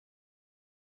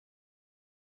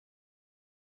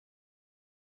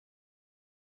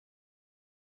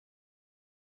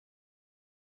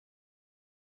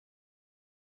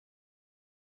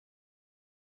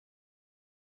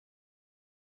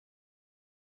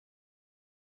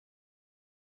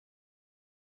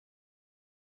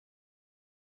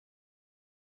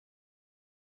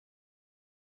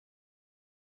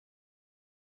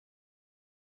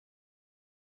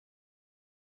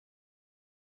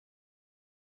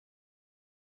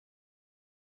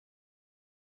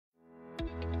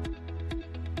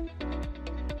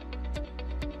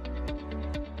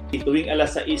Tuwing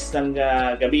alas 6 ng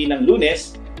gabi ng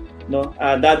Lunes, no,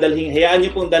 hayaan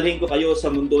niyo pong dalhin ko kayo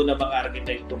sa mundo ng mga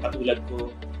arkitekto katulad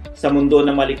ko, sa mundo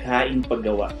ng malikhaing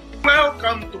paggawa.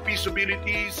 Welcome to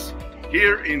Peaceabilities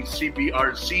here in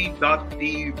cbrc.tv.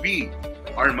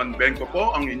 Arman Benko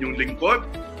po ang inyong lingkod.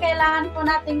 Kailangan po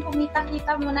natin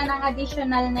kumita-kita muna ng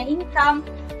additional na income,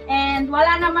 and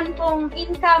wala naman pong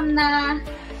income na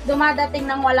dumadating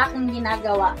ng wala kang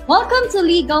ginagawa. Welcome to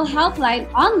Legal Helpline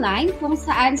Online, kung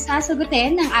saan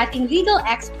sasagutin ng ating legal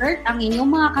expert ang inyong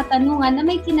mga katanungan na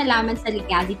may kinalaman sa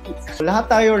legalities. Lahat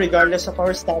tayo, regardless of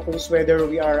our status, whether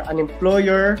we are an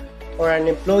employer or an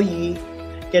employee,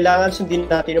 kailangan sundin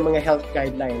natin yung mga health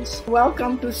guidelines.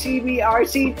 Welcome to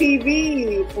CBRC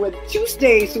TV with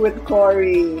Tuesdays with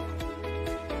Cory.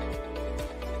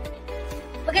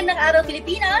 Magandang araw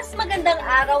Pilipinas, magandang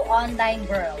araw online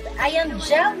world. I am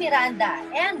Jel Miranda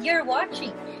and you're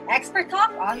watching Expert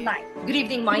Talk Online. Good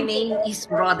evening, my name is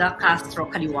Roda Castro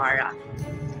Caliwara.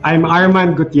 I'm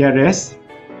Arman Gutierrez.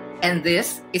 And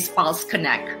this is Pulse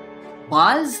Connect.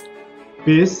 Buzz,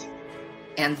 Peace,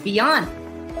 and beyond.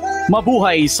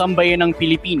 Mabuhay sambayanang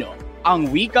Pilipino. Ang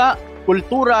wika,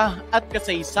 kultura at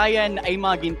kasaysayan ay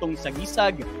mga gintong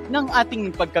sagisag ng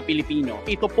ating pagka-Pilipino.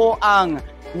 Ito po ang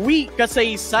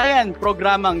Kasaysayan,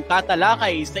 programang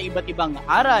tatalakay sa iba't ibang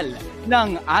aral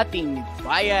ng ating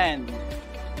bayan.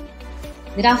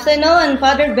 Good afternoon,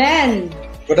 Father Ben.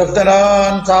 Good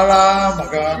afternoon, Sarah.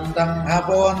 Magandang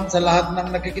hapon sa lahat ng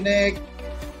nakikinig.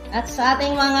 At sa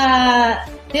ating mga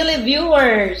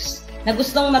televiewers na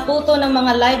gustong matuto ng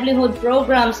mga livelihood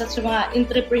programs at sa mga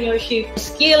entrepreneurship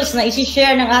skills na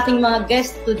isi-share ng ating mga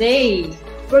guests today.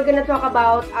 We're gonna talk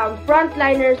about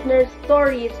frontliners, nurse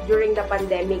stories during the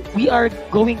pandemic. We are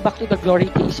going back to the glory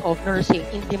days of nursing.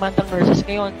 In demand ang nurses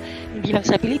ngayon, hindi lang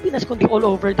sa Pilipinas, kundi all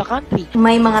over the country.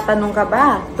 May mga tanong ka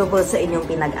ba tungkol sa inyong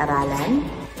pinag-aralan?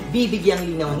 Bibigyang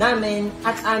linaw namin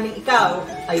at aming ikaw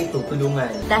ay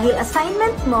tutulungan. Dahil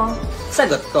assignment mo,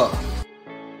 sagot ko.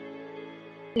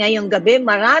 Ngayong gabi,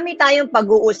 marami tayong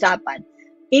pag-uusapan.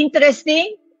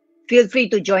 Interesting? Feel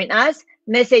free to join us.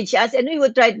 Message us and we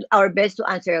will try our best to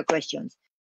answer your questions.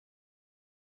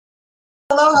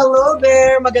 Hello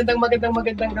there! Magandang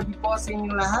gabi po sa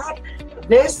inyong lahat.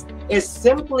 This is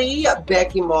Simply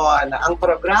Becky Mon, ang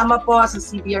programa po sa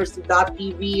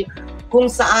cbrc.tv kung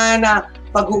saan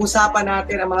pag-uusapan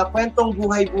natin ang mga kwentong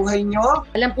buhay-buhay nyo.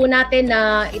 Alam po natin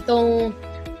na itong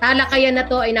talakayan na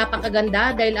to ay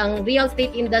napakaganda dahil ang real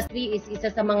estate industry is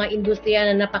isa sa mga industriya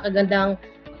na napakagandang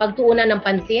pagtuunan ng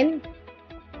pansin.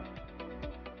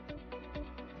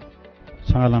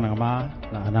 Sa ngalan ng Ama,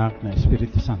 ng Anak, ng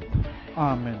Espiritu Santo.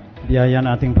 Amen. Biyaya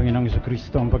nating Panginoong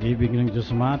Jesucristo, ang pag-ibig ng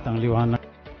Diyos Ama at ang liwanag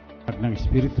ng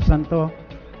Espiritu Santo,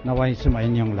 naway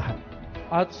sumayinyong lahat.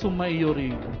 At sumaiyo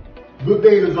rin. Good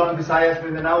day, Luzon, Visayas,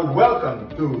 Mindanao. Welcome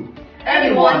to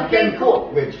Anyone Can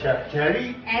Cook with Chef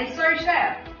Cherry and Sir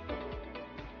Chef.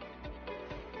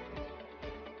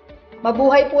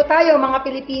 Mabuhay po tayo mga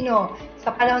Pilipino.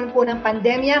 Sa panahon po ng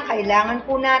pandemya, kailangan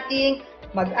po nating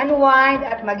mag-unwind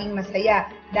at maging masaya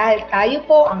dahil tayo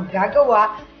po ang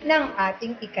gagawa ng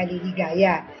ating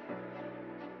ikaliligaya.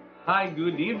 Hi,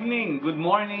 good evening, good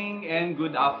morning, and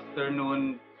good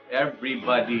afternoon,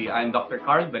 everybody. I'm Dr.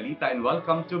 Carl Balita and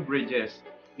welcome to Bridges.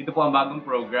 Ito po ang bagong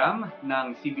program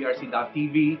ng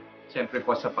cbrc.tv. Siyempre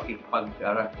po sa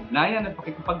pakikipag-ugnayan at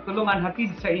pakikipagtulungan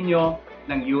hatid sa inyo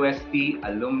ng USTAAI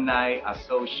Alumni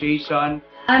Association.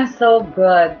 I'm so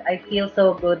good. I feel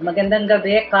so good. Magandang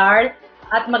gabi, Carl.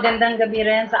 At magandang gabi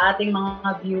rin sa ating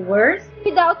mga viewers.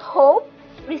 Without hope,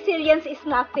 resilience is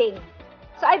nothing.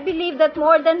 So I believe that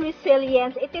more than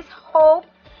resilience, it is hope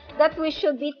that we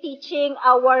should be teaching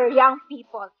our young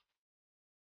people.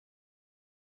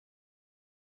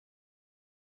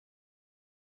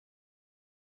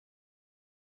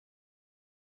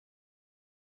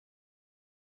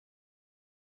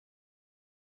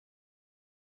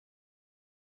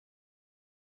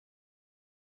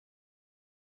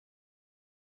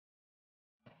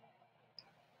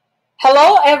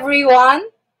 Hello everyone,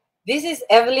 this is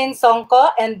Evelyn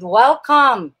Songco and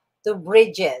welcome to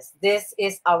Bridges. This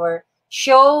is our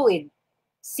show with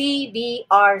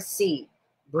CBRC,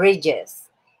 Bridges.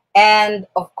 And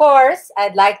of course,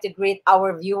 I'd like to greet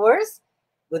our viewers.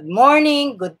 Good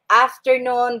morning, good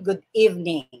afternoon, good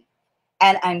evening.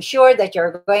 And I'm sure that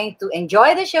you're going to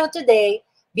enjoy the show today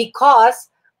because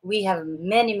we have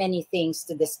many things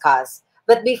to discuss.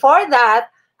 But before that,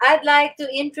 I'd like to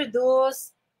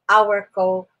introduce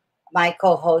my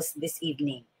co-host this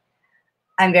evening.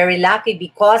 I'm very lucky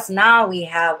because now we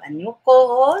have a new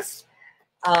co-host.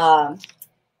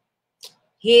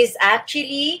 He's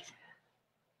actually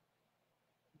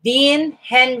Dean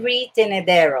Henry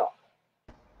Tenedero.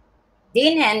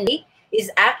 Dean Henry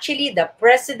is actually the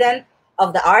president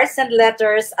of the Arts and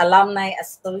Letters Alumni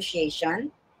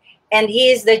Association, and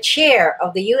he is the chair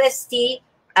of the UST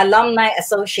Alumni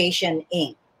Association,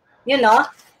 Inc. You know,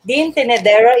 Dean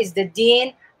Tenedero is the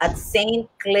dean at St.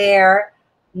 Clair,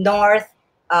 North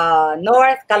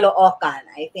Caloocan.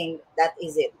 I think that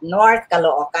is it, North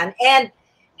Caloocan. And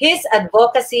his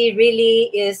advocacy really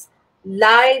is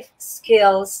life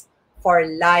skills for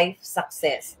life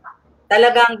success.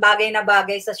 Talagang bagay na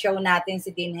bagay sa show natin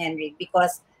si Dean Henry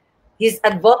because his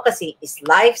advocacy is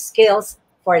life skills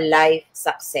for life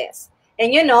success.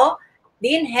 And you know,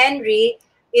 Dean Henry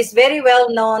is very well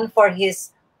known for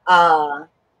his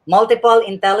multiple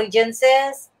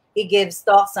intelligences. He gives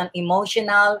talks on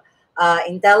emotional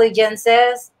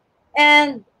intelligences.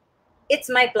 And it's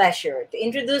my pleasure to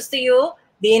introduce to you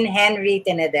Dean Henry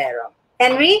Tenedero.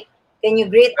 Henry, can you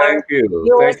greet our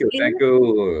viewers, please? Thank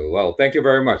you. Well, thank you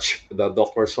very much. The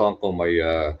Dr. Songco,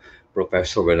 my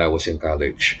professor when I was in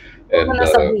college, and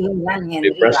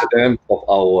the president of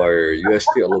our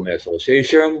UST Alumni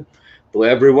Association. To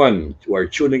everyone who are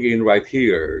tuning in right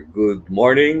here, good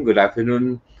morning, good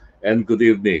afternoon, and good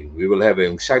evening. We will have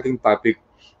an exciting topic,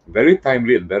 very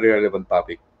timely and very relevant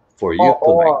topic for you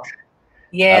tonight.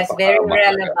 Yes, very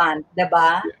relevant,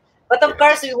 diba? Yes. But of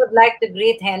course, we would like to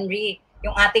greet Henry,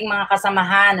 yung ating mga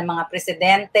kasamahan, ng mga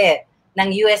presidente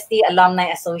ng UST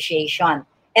Alumni Association.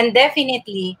 And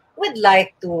definitely, we'd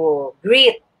like to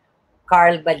greet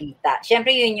Carl Balita.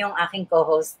 Siyempre, yun yung aking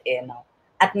co-host, no?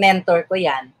 At mentor ko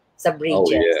yan sa Bridges.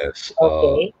 Oh, yes.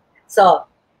 Okay. So,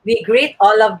 we greet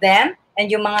all of them and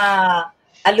yung mga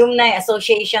alumni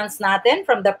associations natin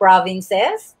from the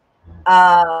provinces,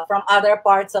 from other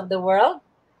parts of the world.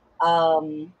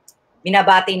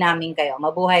 Binabati namin kayo.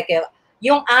 Mabuhay kayo.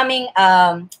 Yung aming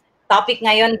topic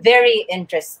ngayon, very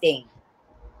interesting.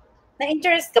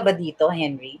 Na-interest ka ba dito,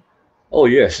 Henry? Oh,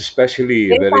 yes.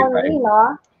 Especially very timely,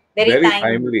 no? Very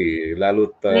timely.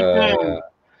 Lalo't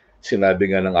sinabi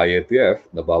nga ng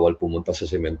IATF na bawal pumunta sa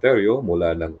sementeryo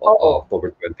mula ng October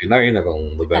 29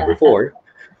 hanggang November 4.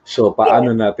 So,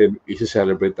 paano natin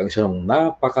isi-celebrate ang isang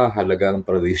napakahalagang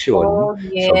tradisyon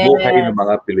sa buhay ng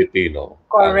mga Pilipino?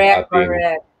 Correct,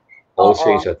 correct. All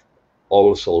Saints at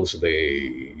All Souls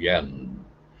Day. Yan.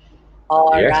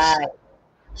 All right.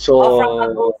 So, from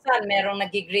Agusan, merong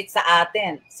nag-greet sa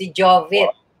atin, si Jovit.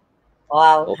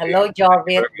 Wow. Okay. Hello,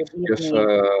 Jovit. Good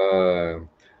evening.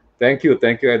 Thank you,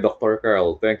 Dr.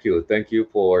 Carl. Thank you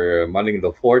for manning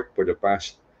the fort for the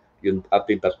past yung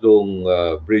ating tatlong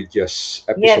Bridges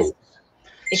episodes.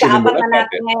 Yes. Ika-apat na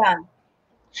natin ngayon.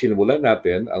 Sinimulan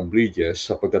natin ang Bridges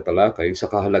sa pagtatalakay sa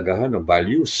kahalagahan ng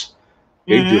values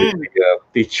during the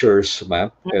Teachers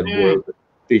Month and World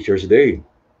Teachers Day.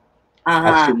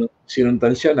 At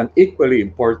sinundan siya ng equally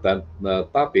important na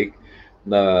topic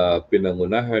na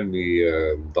pinangunahan ni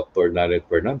Dr. Nanet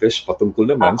Fernandez patungkol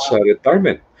naman sa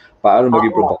retirement. Paano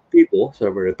maging produktibo sa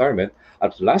retirement.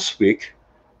 At last week,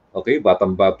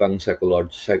 batang-batang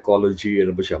psychology,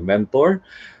 ano ba siya, mentor,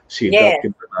 si Dr.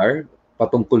 Bernard,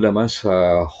 patungkol naman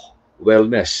sa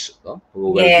wellness. No?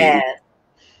 Yes.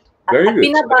 Very good. At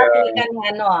pinabati ka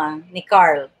ni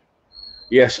Carl.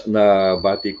 Yes,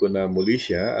 nabati ko na muli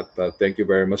siya. At thank you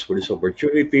very much for this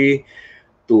opportunity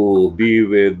to be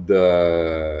with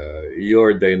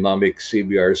your dynamic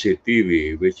CBRC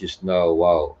TV, which is now,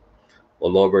 wow,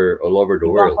 all over the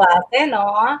world. Klase, no?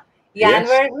 Yan,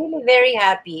 we're really very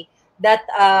happy that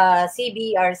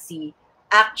CBRC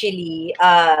actually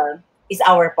is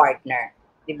our partner,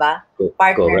 diba?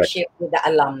 Partnership with the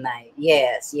alumni.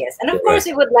 Yes. And of course,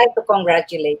 we would like to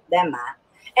congratulate them.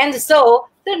 And so,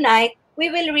 tonight, we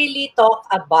will really talk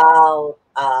about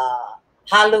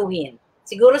Halloween.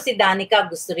 Siguro si Danica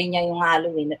gusto rin niya yung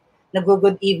Halloween.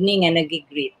 Nag-good evening and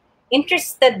nag-greet.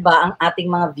 Interested ba ang ating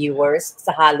mga viewers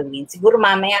sa Halloween? Siguro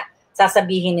mamaya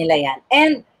sasabihin nila yan.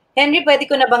 And Henry, pwede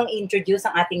ko na bang introduce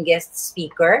ang ating guest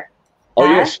speaker? Oh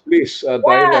yes, please.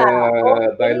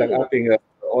 Dahil ang ating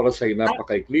oras ay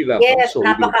napakaikli lang. Yes, so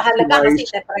napakahalaga kasi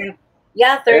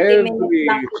 30 minutes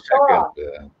lang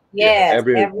ito. Yes,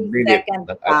 every minute ng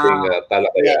ating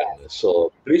talakayan.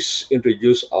 So please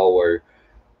introduce our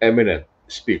eminent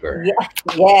speaker.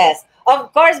 Yes,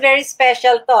 of course, very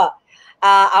special to.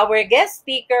 Our guest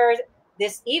speaker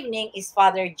this evening is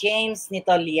Father James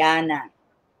Nitollama.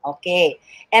 Okay.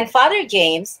 And Father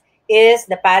James is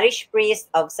the parish priest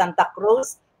of Santa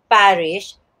Cruz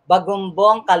Parish,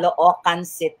 Bagumbong, Caloocan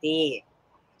City.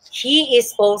 He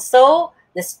is also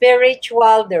the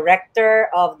spiritual director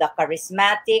of the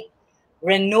charismatic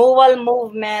renewal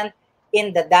movement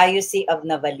in the Diocese of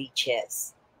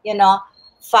Novaliches. You know,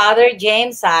 Father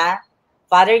James,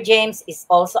 Father James is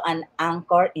also an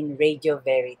anchor in Radio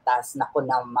Veritas. Naku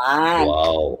naman.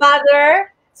 Wow.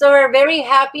 Father, so we're very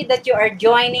happy that you are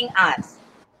joining us.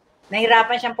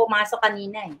 Nahirapan siyang pumasok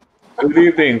kanina eh. Good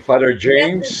evening, Father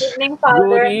James. Yes, good evening,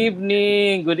 Father.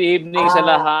 Good evening sa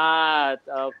lahat.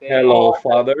 Okay. Hello,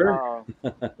 Father.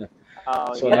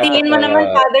 Batiin mo naman,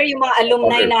 Father, yung mga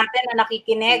alumni natin na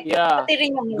nakikinig. Yeah. Pati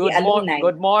rin yung hindi alumni.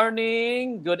 Good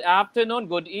morning, good afternoon,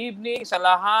 good evening sa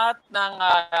lahat ng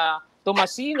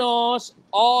Thomasianos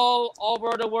all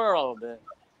over the world.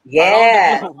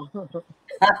 Yeah.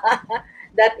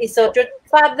 That is so true.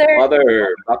 Father,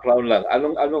 background lang.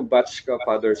 Anong batch ka,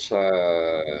 Father, sa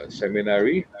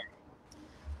seminary?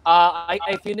 I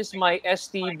finished my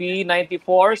STB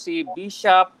 94, si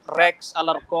Bishop Rex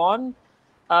Alarcon.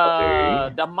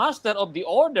 The Master of the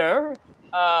Order,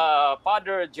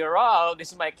 Father Gerald,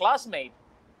 is my classmate.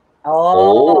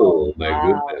 Oh my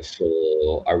goodness.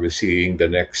 So, are we seeing the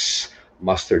next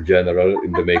Master General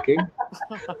in the making?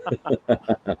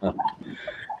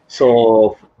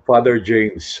 So, Father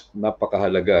James,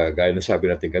 napakahalaga. Gaya na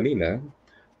sabi natin kanina,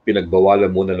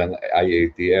 pinagbawalan muna ng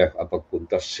IATF ang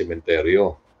pagpunta sa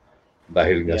sementeryo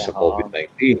dahil nga sa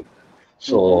COVID-19.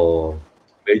 So,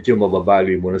 medyo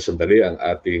mababali muna sandali ang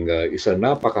ating isang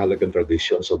napakahalagang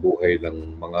tradisyon sa buhay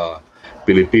ng mga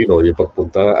Pilipino, yung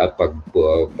pagpunta at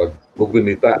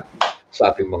pagbugunita sa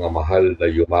ating mga mahal na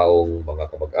yumaong mga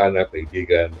kamag-anak,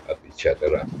 kaibigan, at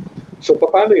etc. So,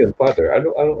 paano yun, Father?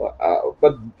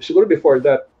 But siguro before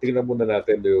that, tingnan muna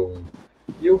natin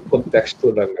yung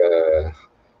konteksto ng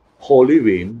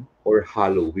Holyween or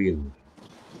Halloween.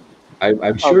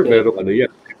 I'm sure merong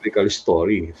biblical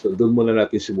story. So, doon muna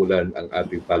natin simulan ang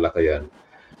ating talakayan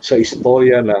sa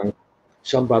istorya ng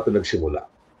saan ba ito nagsimula.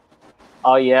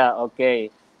 Oh yeah,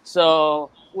 okay. So,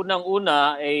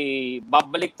 unang-una ay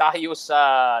babalik tayo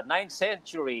sa 9th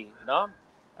century, no?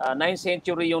 9th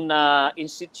century yung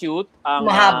na-institute ang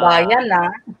mahaba yan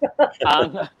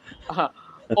ang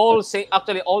All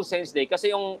Saints Day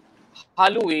kasi yung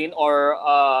Halloween or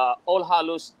All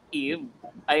Hallows Eve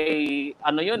ay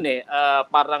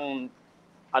parang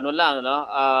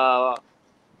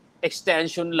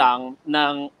extension lang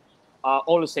ng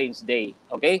All Saints Day.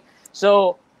 Okay?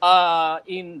 So,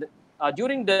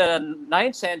 during the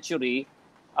 9th century,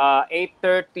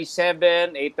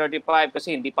 837, 835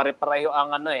 kasi hindi pare-pareho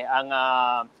ang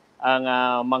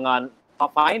mga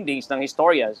findings ng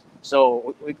historians.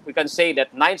 So, we can say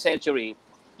that 9th century,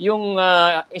 yung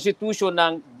institution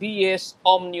ng Dies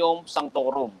Omnium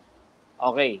Sanctorum.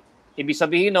 Okay? Ibig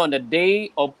sabihin the Day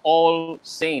of All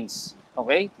Saints.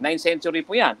 Okay? 9th century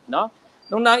po yan. No?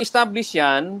 Nung na-establish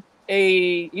yan,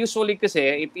 usually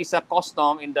kasi it is a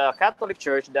custom in the Catholic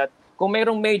Church that kung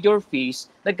mayroong major feast,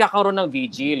 nagkakaroon ng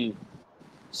vigil.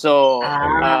 So,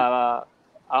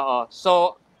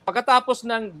 so pagkatapos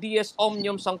ng Dies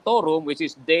Omnium Sanctorum, which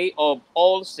is Day of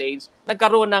All Saints,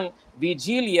 nagkaroon ng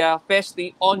Vigilia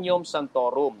Festi Omnium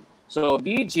Sanctorum. So,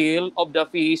 Vigil of the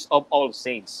Feast of All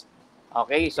Saints.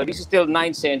 Okay, so this is still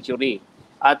 9th century.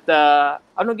 At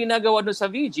anong ginagawa doon sa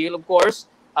vigil? Of course,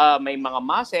 may mga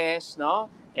masses, no?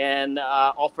 And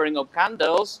offering of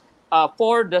candles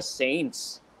for the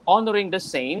saints, honoring the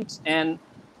saints, and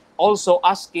also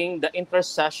asking the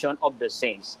intercession of the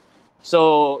saints.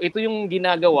 So, ito yung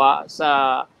ginagawa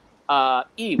sa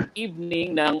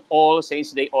evening ng All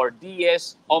Saints Day or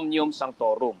Dies Omnium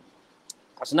Sanctorum.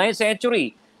 Sa 9th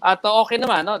century, at okay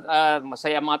naman, no?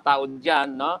 Masaya mga tao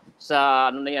diyan, no? Sa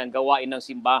gawain ng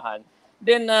simbahan.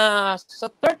 Then sa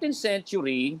 13th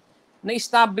century,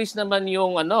 na-establish naman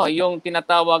yung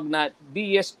tinatawag na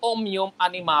Dies Omnium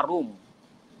Animarum.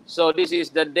 So this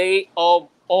is the Day of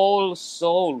All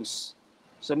Souls.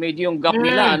 So medyo yung gap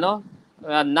nila,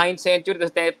 9th century to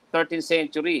 13th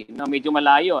century, medyo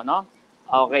malayo, no?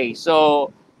 Okay, so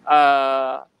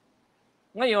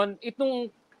ngayon itong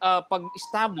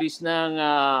pag-establish ng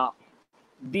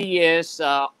Dies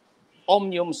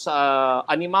Omnium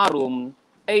Animarum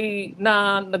ay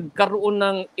nagkaroon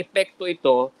ng epekto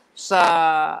ito sa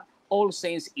All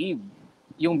Saints Eve,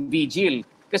 yung vigil.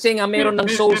 Kasi nga meron ng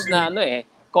souls na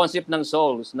concept ng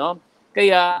souls, no?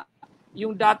 Kaya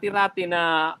yung dati-rati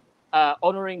na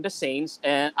honoring the saints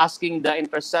and asking the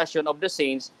intercession of the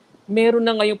saints, meron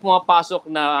na ngayong pumapasok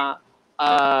na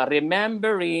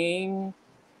remembering,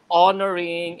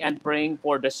 honoring, and praying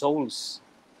for the souls.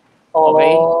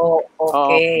 Okay?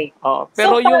 Okay.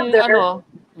 Pero so, yung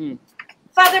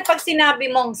Father, pag sinabi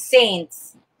mong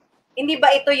saints, hindi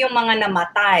ba ito yung mga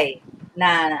namatay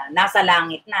na nasa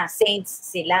langit na? Saints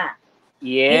sila.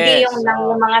 Yes. Hindi yung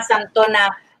mga santo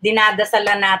na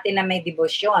dinadasalan natin na may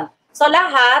debosyon. So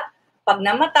lahat pag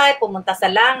namatay, pumunta sa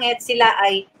langit, sila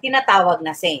ay tinatawag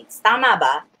na saints. Tama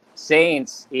ba?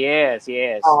 Saints, yes.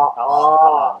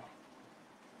 Oo.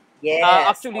 Yes.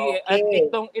 Actually, okay.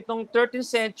 itong 13th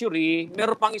century,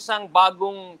 meron pang isang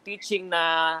bagong teaching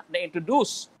na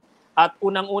na-introduce. At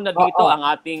unang-una dito ang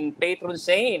ating patron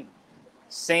saint,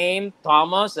 Saint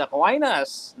Thomas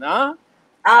Aquinas, no?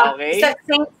 Okay. Isa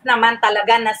saints naman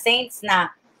talaga na saints na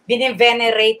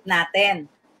bine-venerate natin.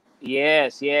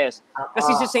 Yes.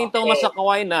 Kasi si Saint Thomas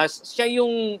Aquinas, siya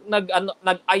yung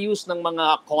nag-ayos ng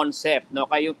mga concept, no,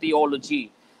 kayong theology.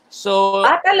 So,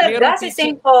 talaga si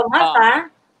Saint Thomas, ha?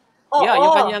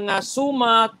 Yung kanyang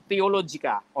Summa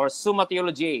Theologica or Summa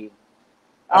Theologiae.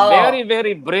 A very,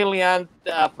 very brilliant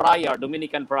friar,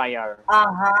 Dominican friar.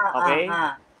 Okay?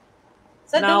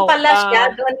 So, doon pala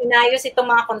siya, doon inayos itong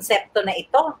mga konsepto na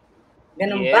ito.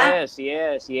 Ganun ba?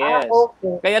 Yes. Okay.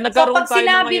 Kaya nagkaroon so, pag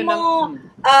sinabi mo,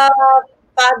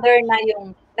 Father, na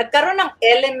yung nagkaroon ng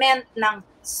element ng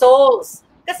souls.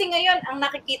 Kasi ngayon, ang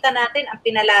nakikita natin, ang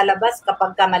pinalalabas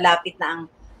kapag malapit na ang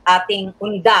ating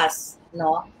undas,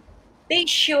 no? They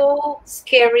show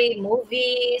scary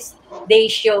movies,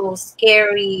 they show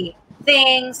scary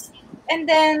things, and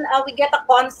then we get a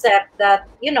concept that,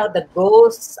 you know, the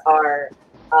ghosts are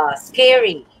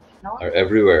scary. No? Are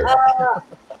everywhere.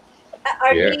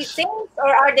 Are they saints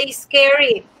or are they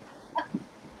scary?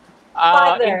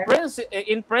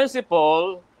 In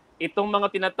principle, itong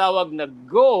mga tinatawag na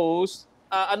ghosts,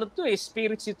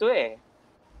 spirits ito eh.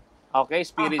 Okay,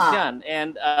 spirits yan.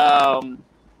 And,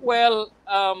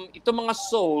 itong mga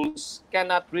souls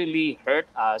cannot really hurt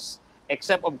us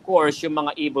except, of course, yung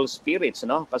mga evil spirits,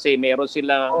 no? Kasi meron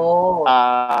silang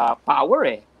power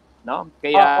eh. No?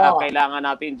 Kaya kailangan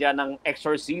natin dyan ng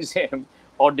exorcism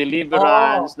or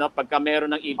deliverance, no, pagka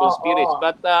meron ng evil spirits.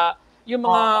 But yung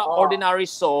mga ordinary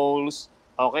souls,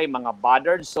 okay, mga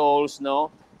bothered souls,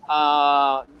 no,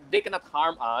 they cannot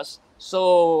harm us.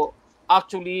 So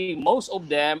actually, most of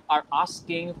them are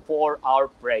asking for our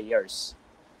prayers.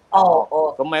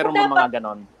 Kung mayroong so, mga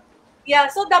ganon. Yeah,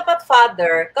 so dapat,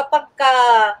 Father, kapag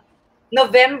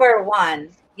November 1,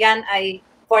 yan ay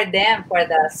for them, for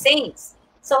the saints.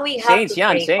 So we have to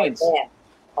pray saints. for them.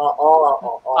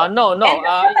 No. And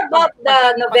what about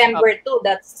the November 2?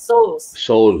 That's souls.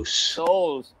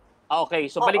 Souls.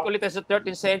 Okay, so balik ulit sa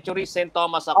 13th century, St.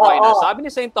 Thomas Aquinas. Sabi ni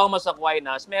St. Thomas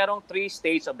Aquinas, merong 3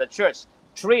 states of the church.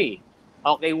 3.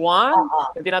 Okay,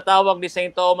 1, yung tinatawag ni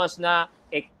St. Thomas na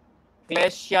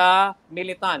Ecclesia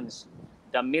Militans,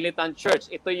 the militant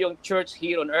church. Ito yung church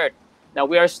here on earth. Now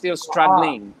we are still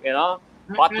struggling, you know,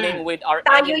 battling with our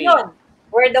enemy. Tayo yun.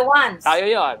 We're the ones. Tayo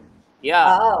yun.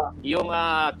 Yeah. Yung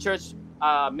church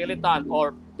militant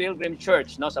or pilgrim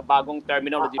church, no, sa bagong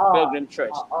terminology, pilgrim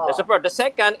church. That's the first. The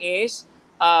second is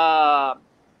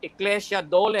Ecclesia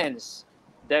Dolens,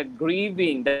 the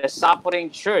grieving, the suffering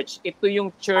church. Ito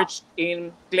yung church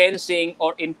in cleansing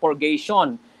or in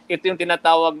purgation. Ito yung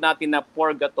tinatawag natin na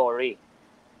purgatory.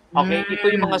 Okay?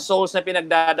 Ito yung mga souls na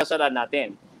pinagdadasalan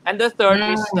natin. And the third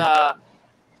is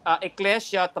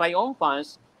Ecclesia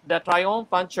Triumphans, the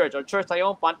triumphant church or church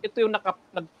triumphant. Ito yung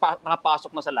nakapasok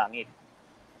na sa langit.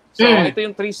 So, ito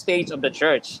yung 3 states of the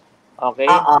church.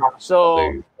 Okay? So,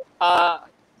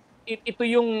 ito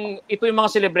yung mga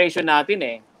celebration natin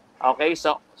eh. Okay?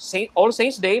 So, All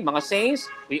Saints Day, mga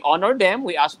saints, we honor them,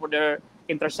 we ask for their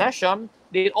intercession.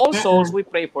 Then all souls, we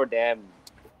pray for them.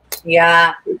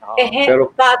 Yeah. Si Henry.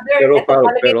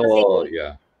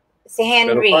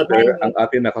 Pero Father, ang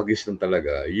atin nakagisnan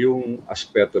talaga, yung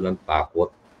aspeto ng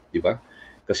takot, di ba?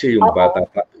 Kasi yung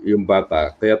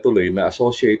bata, kaya tuloy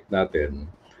na-associate natin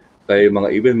tayo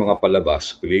even mga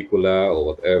palabas, pelikula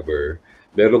o whatever,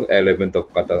 merong element of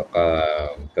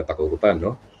katakutan,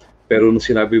 no? Pero nung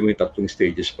sinabi mo yung 3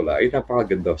 stages pala, ay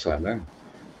napakaganda sana.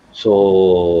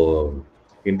 So,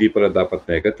 hindi pala dapat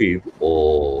negative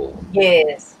o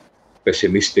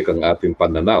pessimistic ang ating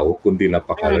pananaw, kundi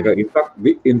napakalaga.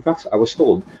 In fact, I was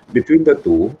told, between the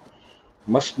two,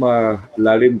 mas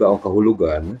malalim daw ang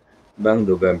kahulugan ng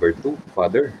November 2,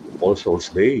 Father, All Souls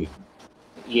Day.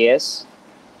 Yes.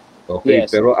 Okay,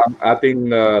 pero ang ating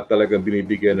talagang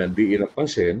binibigyan ng diin ng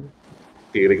pansin,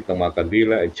 tirik ng mga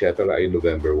kandila, etc. ay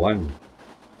November 1.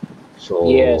 So,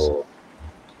 okay.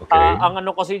 Ang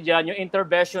ano kasi diyan, yung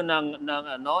intervention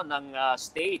ng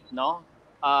state, no?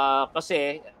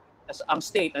 Kasi ang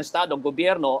state, ang estado,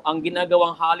 gobyerno, ang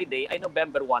ginagawang holiday ay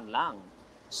November 1 lang.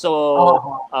 So,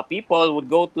 people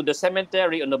would go to the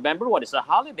cemetery on November 1. It's a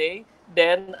holiday.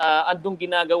 Then, andong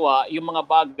ginagawa yung mga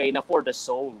bagay na for the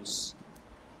souls.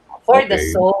 For the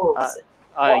souls.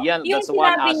 Yan, that's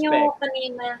one aspect.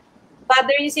 Kanina,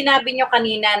 Father, yung sinabi nyo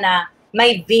kanina na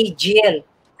may vigil.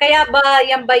 Kaya ba,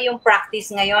 yan ba yung practice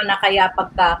ngayon na kaya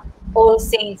pagka All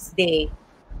Saints Day,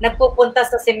 nagpupunta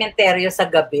sa sementeryo sa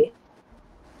gabi?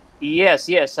 Yes,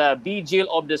 Vigil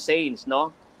of the Saints,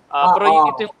 no? Pero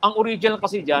ang original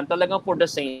kasi dyan, talagang for the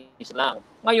saints lang.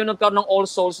 Ngayon, nagkaroon ng All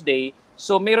Souls Day,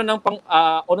 so meron ng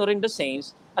honoring the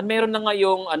saints, at meron na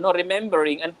ngayong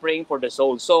remembering and praying for the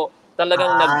souls. So,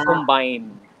 talagang nag-combine.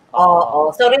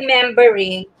 So,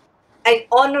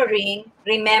 honoring,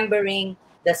 remembering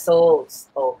the souls.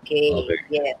 Okay.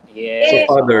 Yes.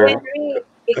 So, Father, Henry,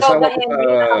 ikaw ba, Henry,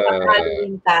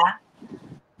 nakapag-Halloween ka?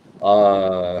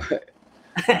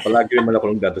 Palagi naman ako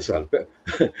ng dadasal.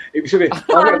 Ibig sabihin,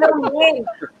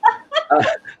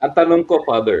 ang tanong ko,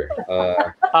 Father,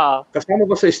 kasama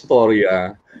ba sa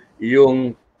istorya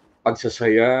yung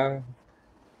pagsasaya,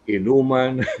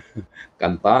 inuman,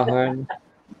 kantahan,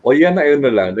 o yan na yun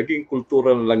na lang, naging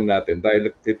kultura na lang natin dahil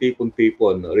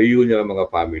nagtitipon-tipon, reunion ng mga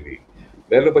family.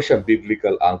 Meron ba siya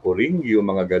biblical anchoring, yung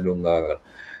mga ganung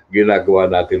ginagawa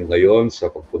natin ngayon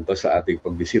sa pagpunta sa ating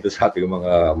pagbisita sa ating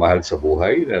mga mahal sa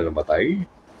buhay na namatay?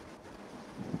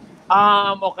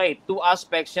 Okay, two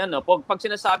aspects yan. No? Pag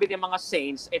sinasabi ng mga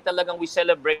saints, talagang we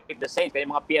celebrate the saints. Kaya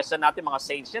mga piyesa natin, mga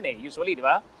saints yan usually, di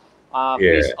ba?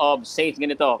 Feast of Saints,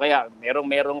 ganito. Kaya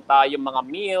merong tayong mga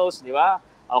meals, di ba?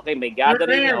 Okay, may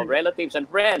gathering of relatives and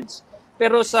friends.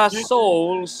 Pero sa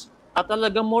souls,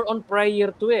 talagang more on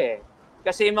prayer to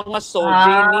Kasi mga souls,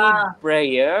 they need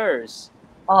prayers.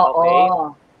 Okay?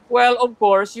 Well, of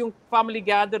course, yung family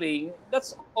gathering,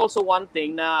 that's also one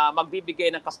thing na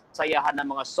magbibigay ng kasayahan ng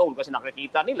mga soul kasi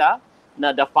nakikita nila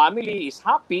na the family is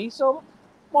happy. So,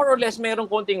 more or less, merong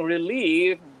konting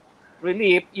relief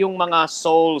yung mga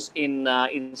souls in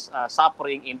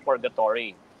suffering in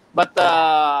purgatory. But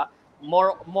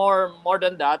more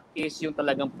than that is yung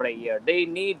talagang prayer. They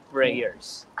need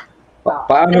prayers.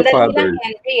 Paano, Father?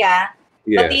 Henry,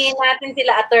 batiin natin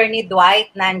sila Attorney Dwight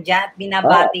nandyan at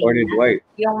binabati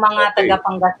yung mga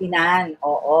taga-Pangasinan.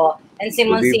 And si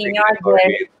Monsignor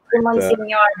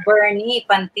Bernie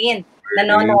Pantin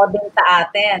nanonood din sa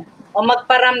atin. O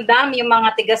magparamdam yung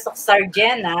mga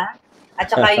tiga-Soksargen at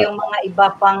saka yung mga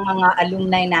iba pang mga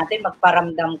alumni natin,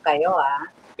 magparamdam kayo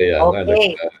Kaya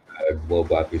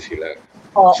nagbabati sila.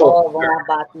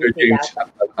 Bumabati sila.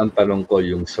 Ang tanong ko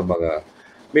yung sa mga,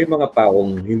 may mga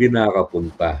taong hindi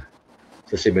nakakapunta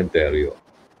sa sementeryo.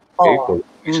 Okay? For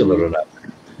natin.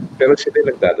 Pero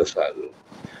sila nagdadasal.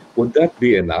 Would that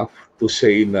be enough to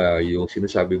say na yung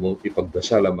sinasabi mong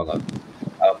ipagdasal ang mga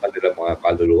kanilang mga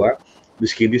kaluluwa,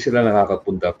 miski hindi sila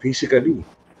nakakapunta physically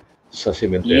sa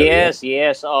sementeryo?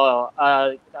 Yes.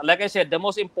 Like I said, the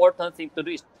most important thing to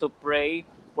do is to pray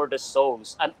for the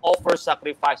souls and offer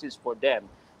sacrifices for them.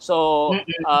 So,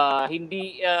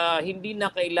 hindi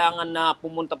na kailangan na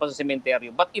pumunta pa sa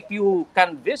cemetery. But if you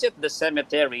can visit the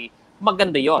cemetery,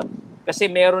 maganda yon. Kasi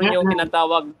meron yung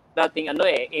tinatawag dating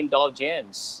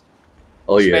indulgence.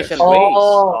 Special grace.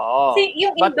 See,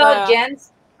 yung indulgence,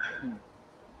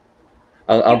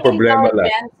 ang problema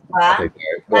lang.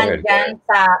 Nandyan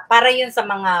para yun sa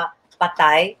mga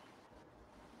patay?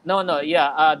 No,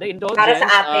 the indulgence, para sa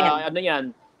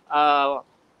atin.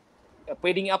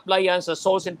 Pwedeng apply yan sa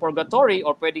souls in purgatory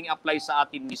or pwedeng apply sa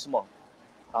atin mismo.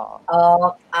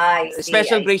 I see.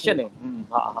 Special grace yan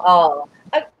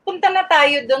Punta na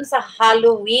tayo dun sa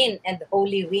Halloween and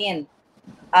Holyween,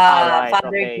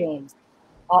 Father James.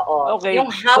 Okay.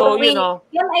 Yung Halloween,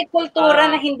 yun ay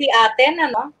kultura na hindi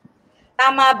atin,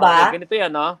 Tama ba? Ganito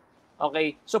yan,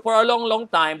 Okay. So for a long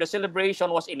time, the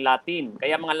celebration was in Latin.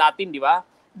 Kaya mga Latin, di ba?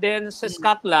 Then sa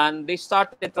Scotland, they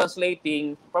started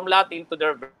translating from Latin to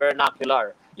their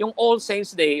vernacular. Yung All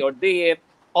Saints Day or Day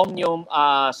Omnium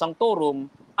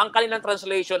Sanctorum, ang kanilang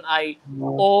translation ay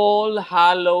All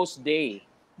Hallows Day.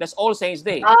 That's All Saints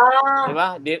Day.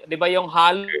 Diba? Diba yung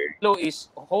hallow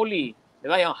is holy.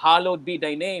 Diba? Yung hallowed be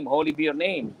thy name, holy be your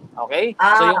name. Okay?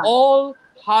 So yung All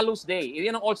Hallows Day,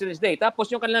 yun ang All Saints Day. Tapos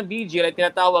yung kanilang vigil ay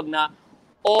tinatawag na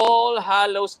All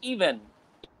Hallows Even.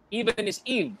 Even is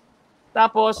Eve.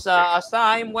 Tapos, as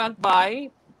time went by,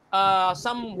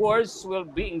 some words will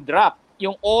being dropped.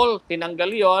 Yung all, tinanggal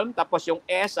yon, tapos yung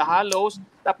S sa Hallows,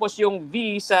 tapos yung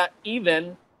V sa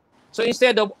Even. So,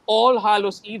 instead of All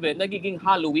Hallows Even, nagiging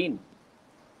Halloween.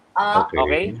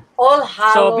 Okay? All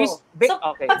Hallows.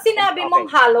 Pag sinabi mong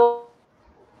Hallow,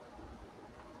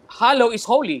 Hallow is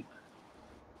holy.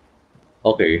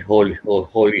 Okay, holy.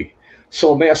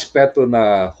 So, may aspeto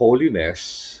na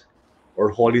holiness or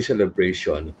holy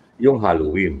celebration yung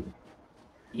Halloween.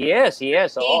 Yes.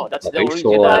 That's the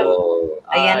original. So,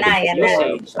 ayan na,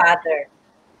 Father.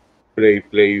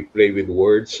 Play with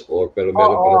words pero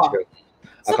meron pa siya.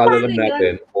 Akala lang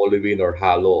natin Holyween or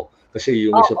Hallow. Kasi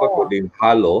yung isa pa pwedeng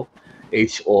hollow,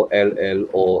 HOLLOWEEN,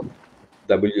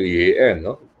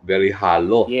 no? Very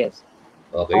hollow. Yes.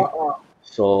 Okay?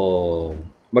 So,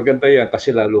 maganda yan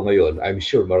kasi lalo ngayon, I'm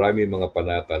sure marami mga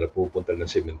panata na pupunta ng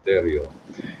sementeryo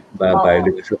na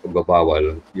dahil sa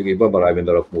pagbabawal. Yung iba marami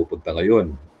na rin pupunta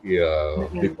ngayon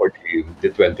before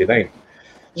the 29.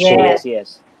 Yes,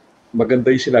 yes. Maganda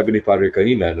yung sinabi ni Father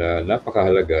kanina na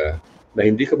napakahalaga na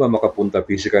hindi ka makapunta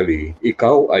physically,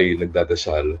 ikaw ay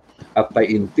nagdadasal at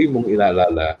tainti mong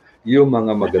inaalala yung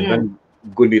mga magandang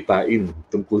gunitain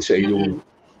tungkol sa iyong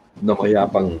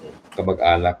namayapang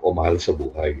kamag-anak o mahal sa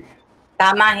buhay.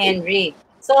 Tama, Henry.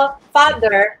 So,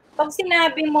 Father, pag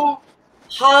sinabi mo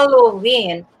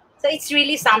Halloween, so it's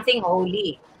really something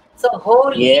holy. So,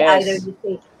 holy, either you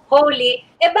say holy,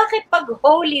 bakit pag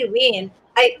Holyween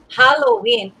ay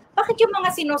Halloween, bakit yung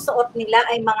mga sinusuot nila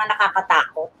ay mga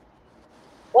nakakatakot?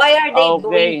 Why are they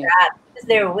doing that? Because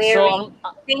they're wearing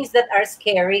things that are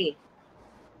scary.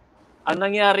 Ang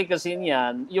nangyari kasi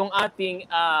niyan, yung ating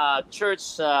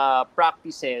church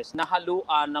practices na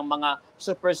haluan ng mga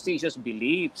superstitious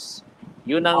beliefs.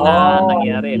 Yun ang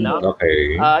nangyari, no?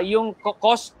 Okay. Yung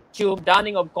costume,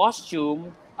 donning of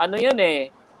costume, ano yan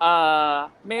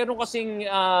meron kasing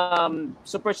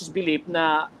superstitious belief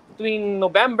na tuwing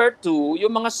November 2,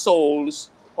 yung mga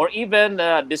souls, or even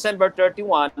December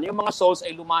 31, yung mga souls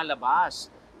ay lumalabas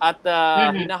at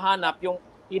hinahanap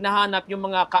yung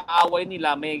mga kaaway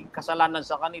nila, may kasalanan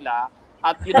sa kanila,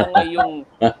 at yun ang yung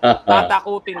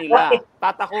tatakutin nila.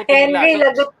 Henry,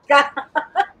 lagot ka.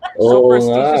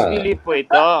 Superstitious belief po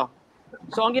ito.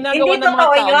 So, ang ginagawa ng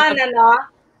mga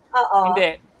tao...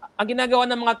 Hindi. Ang ginagawa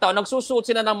ng mga tao, nagsusuot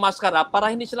sila ng maskara para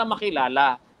hindi sila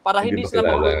makilala. Para hindi sila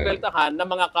mabubeltahan ng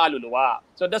mga kaluluwa.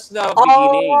 So, that's the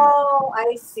beginning. Oh,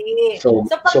 I see. So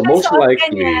most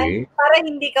likely... Ganyan, para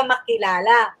hindi ka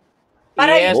makilala.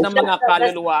 Yes, ng mga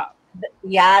kaluluwa.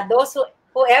 Yeah,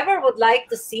 whoever would like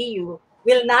to see you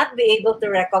will not be able to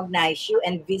recognize you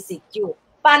and visit you.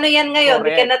 Paano yan ngayon?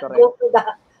 Correct,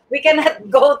 we cannot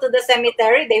go to the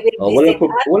cemetery. They will visit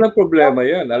us. Walang problema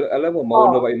yan. Alam mo,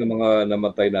 maunawain ng mga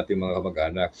namatay nating mga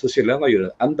kamag-anak. So sila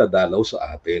ngayon, ang dadalaw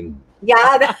sa atin.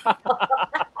 Yeah.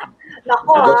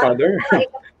 Nako. Father?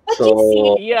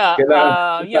 So,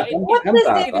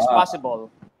 it is possible.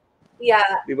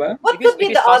 Yeah. Diba? What could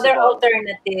be the other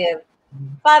alternative?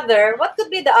 Father, what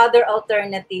could be the other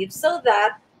alternative so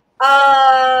that,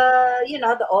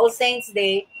 the All Saints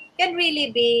Day can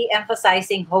really be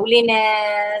emphasizing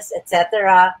holiness,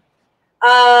 etc.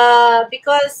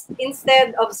 Because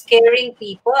instead of scaring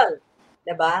people,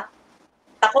 diba?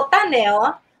 Takutan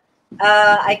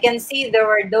I can see there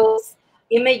were those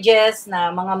images na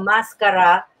mga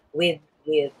maskara with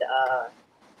the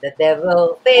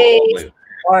devil face,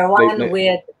 or one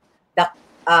with the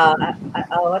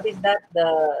what is that,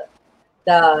 the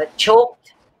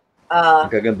choked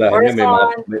kagandahan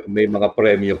niya, may mga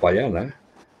premyo pa yan, ha?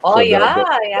 So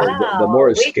the more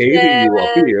scary you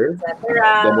appear,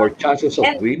 the more chances of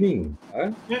winning. Huh?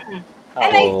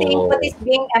 And I think what is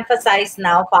being emphasized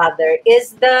now, Father,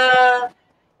 is the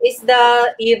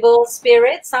evil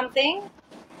spirit, something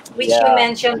which you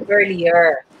mentioned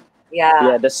earlier.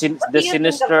 Yeah, the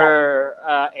sinister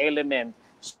element.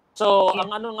 So, ang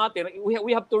natin,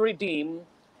 we have to redeem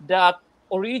that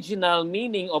original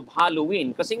meaning of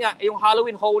Halloween. Kasi nga, yung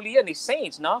Halloween, holy yan, is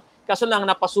saints, no? Kaso lang,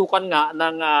 napasukan nga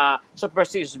ng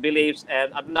superstitious beliefs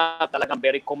and talagang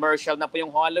very commercial na po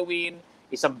yung Halloween.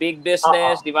 It's a big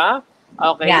business, di ba?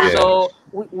 Okay, so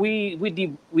we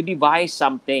devise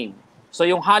something. So,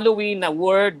 yung Halloween na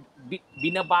word,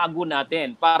 binabago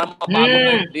natin para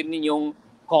mabago din yung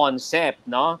concept,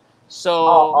 no?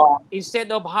 So, instead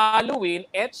of Halloween,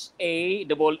 HALLOWEEN,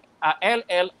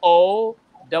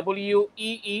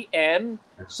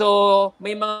 so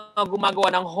may mga gumagawa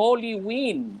ng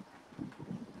Holyween.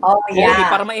 Holy,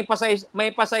 para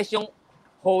ma-emphasize yung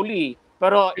holy.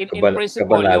 Pero in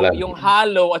principle, yung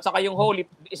hollow at saka yung holy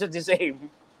is the same.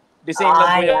 The same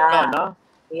lang po yun, no?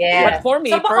 Yeah. But for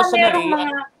me, so, personally...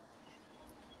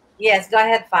 Yes, go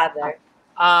ahead, Father.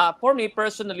 For me,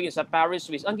 personally, sa Paris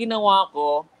Swiss, ang ginawa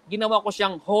ko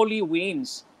siyang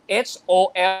Hollyweens.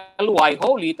 H-O-L-Y,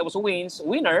 holy, tapos wins,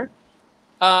 winner,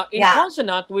 in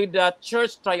consonant with the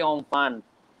Church Triumphant.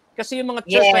 Kasi yung mga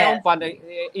Church Triumphant,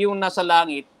 yung nasa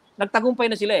langit, nagtagumpay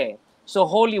na sila eh. So,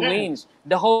 holy wins.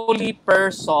 The holy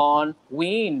person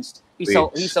wins.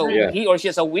 He or she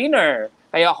is a winner.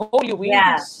 Kaya holy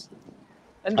wins.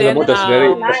 And then, alam mo, that's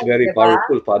very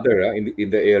powerful, Father, in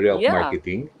the area of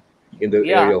marketing, in the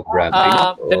area of branding,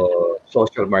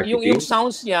 social marketing. Yung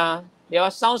sounds niya,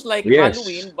 sounds like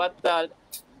Halloween, but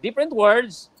different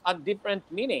words and different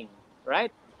meaning,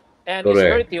 right? And it's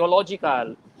very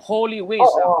theological. Holy wins.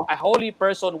 A holy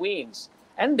person wins.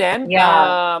 And then,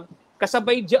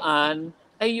 kasabay dyan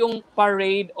ay yung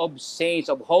parade of saints,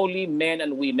 of holy men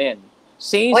and women.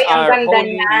 Saints are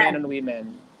holy men and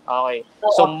women. Okay.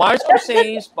 So, March of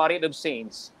Saints, parade of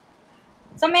saints.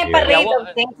 So, may parade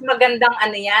of saints. Magandang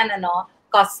ano yan,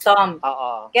 custom.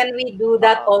 Can we do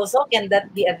that also? Can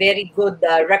that be a very good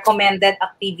recommended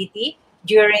activity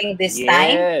during this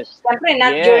time? Siyempre,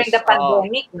 not during the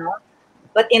pandemic, no?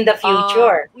 But in the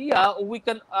future. We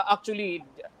can actually,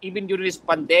 even during this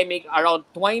pandemic, around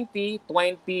 20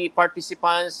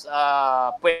 participants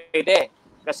pwede.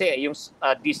 Kasi yung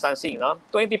distancing, no?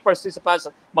 20 participants,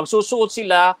 magsusuot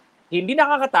sila, hindi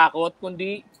nakakatakot,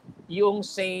 kundi yung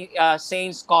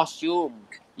saint's costume,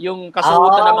 yung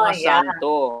kasuotan ng mga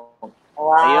santo.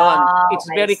 Ayun. It's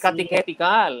very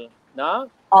catechetical, no?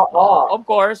 Of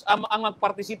course, ang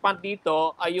participant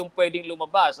dito ay yung pwedeng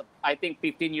lumabas. I think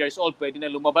 15 years old pwede na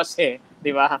lumabas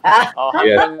di ba?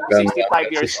 Hanggang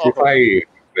 65 years old.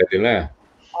 65, pwede na.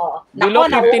 Below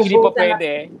 15, hindi pa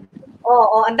pwede.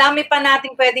 Ang dami pa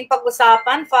nating pwedeng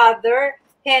pag-usapan, Father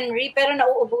Henry, pero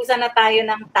nauubusan na tayo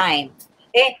ng time.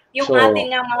 Yung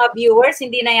ating mga viewers,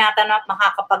 hindi na yata na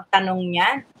makakapagtanong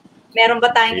niyan. Meron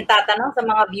ba tayong itatanong sa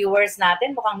mga viewers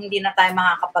natin? Mukhang hindi na tayo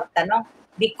makakapagtanong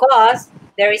because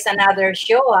there is another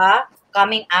show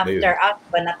coming after us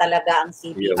ba na talaga ang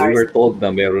CBR. We were told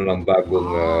na meron ng bagong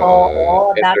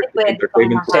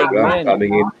entertainment program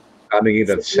coming in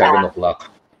at 7 o'clock.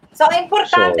 So,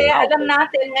 importante, alam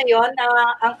natin ngayon na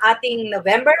ang ating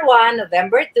November 1,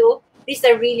 November 2, these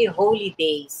are really holy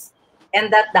days.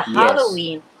 And that the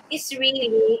Halloween is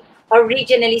really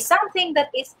originally something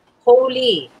that is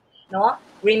holy. No?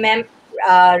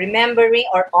 Remembering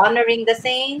or honoring the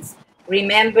saints,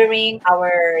 remembering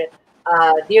our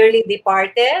dearly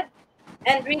departed,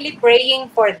 and really praying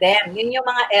for them. Yun yung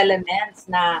mga elements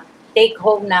na take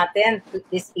home natin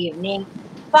this evening.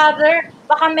 Father,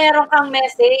 baka meron kang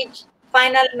message,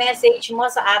 final message mo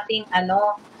sa ating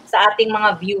sa ating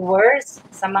mga viewers,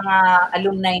 sa mga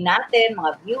alumni natin,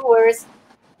 mga viewers.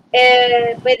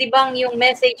 Pwede bang yung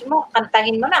message mo,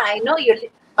 kantahin mo na? I know you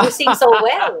sing so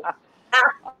well.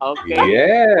 Okay.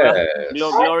 Yes.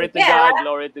 Glory to God,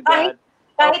 glory to God.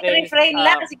 Kahit refrain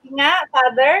lang, sige nga,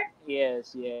 Father.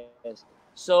 Yes.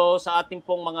 So, sa ating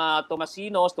pong mga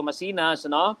Thomasinas,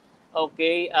 no?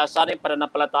 Okay, sana yung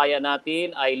pananampalataya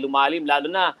natin ay lumalim, lalo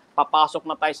na papasok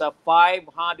na tayo sa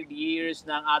 500 years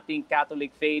ng ating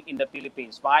Catholic faith in the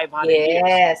Philippines. 500 years.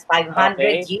 Yes,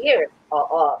 500 years.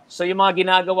 So yung mga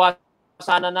ginagawa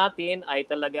sana natin ay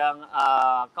talagang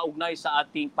kaugnay sa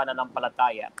ating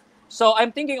pananampalataya. So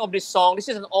I'm thinking of this song. This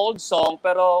is an old song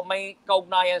pero may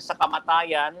kaugnayan sa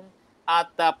kamatayan at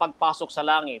pagpasok sa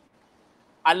langit.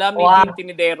 Alam ni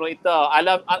Tenedero ito.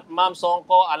 Ma'am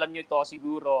Songco, alam niyo ito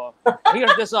siguro.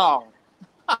 Here's the song.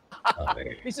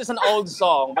 This is an old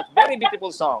song, but very beautiful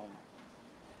song.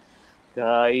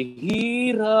 Kay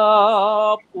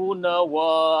hirap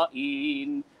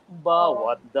unawain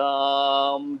bawat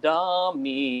damdamin,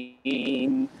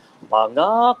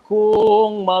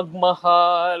 pangakong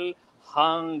magmahal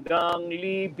hanggang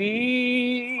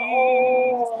libing.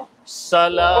 Sa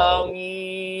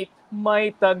langit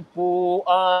may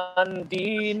tagpuan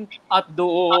din at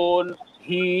doon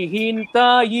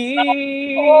hihintayin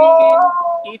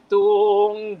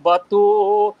itong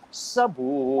bato sa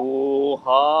buhangin.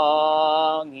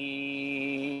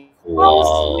 Wow.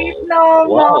 Sweet naman.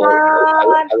 Wow.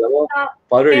 Alam mo,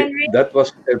 Father, that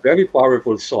was a very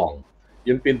powerful song.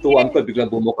 Yung pintuan ko biglang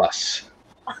bumukas.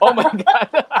 Oh my God.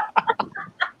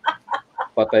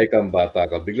 Patay kang bata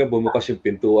ka. Biglang bumukas yung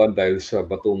pintuan dahil sa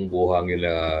batong buhangin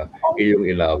na iyong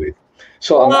inawit.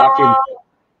 So, ang aking...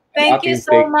 Thank you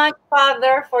so much,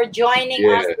 Father, for joining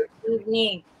us this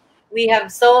evening. We have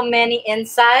so many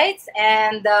insights,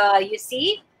 and you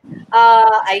see,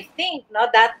 I think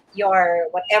that your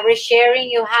whatever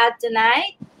sharing you had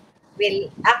tonight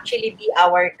will actually be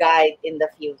our guide in the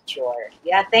future.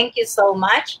 Yeah, thank you so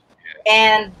much.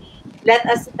 And let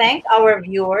us thank our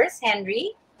viewers,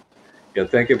 Henry. Yeah,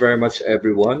 thank you very much,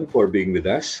 everyone, for being with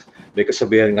us. May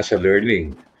kasabihan nga sa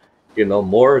learning,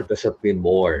 more doesn't mean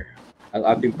more. Ang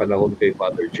ating panahon kay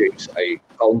Father James ay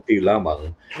kaunti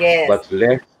lamang, but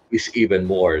less is even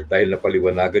more dahil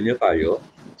napaliwanagan niyo tayo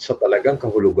sa talagang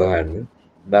kahulugan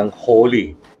ng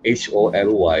holy,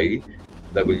 HOLYWEEN.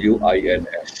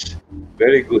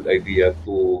 Very good idea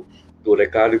to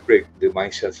recalibrate the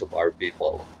mindsets of our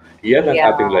people. Yan ang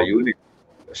ating layunin.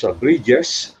 Sa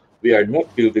Bridges, we are not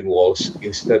building walls.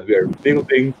 Instead, we are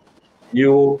building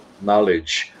new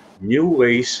knowledge, new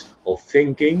ways of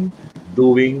thinking,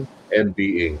 doing, and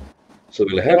being. So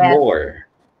we'll have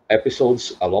more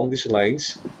episodes along these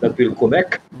lines that will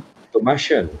connect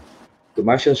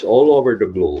Thomasians all over the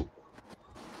globe.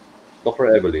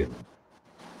 Dr. Evelyn.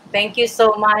 Thank you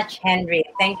so much, Henry.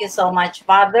 Thank you so much,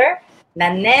 Father,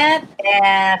 Nanette,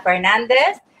 and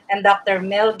Fernandez, and Dr.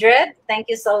 Mildred. Thank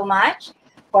you so much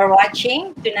for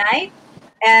watching tonight.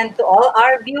 And to all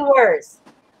our viewers,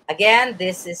 again,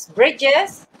 this is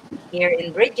Bridges. Here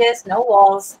in Bridges, no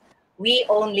walls. We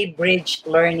only bridge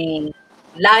learning,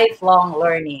 lifelong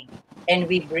learning. And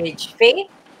we bridge faith,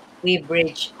 we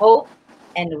bridge hope,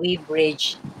 and we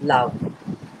bridge love.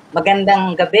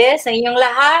 Magandang gabi sa inyong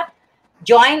lahat.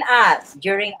 Join us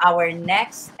during our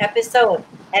next episode.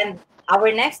 And our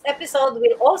next episode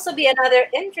will also be another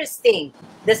interesting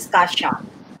discussion.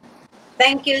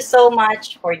 Thank you so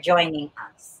much for joining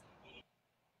us.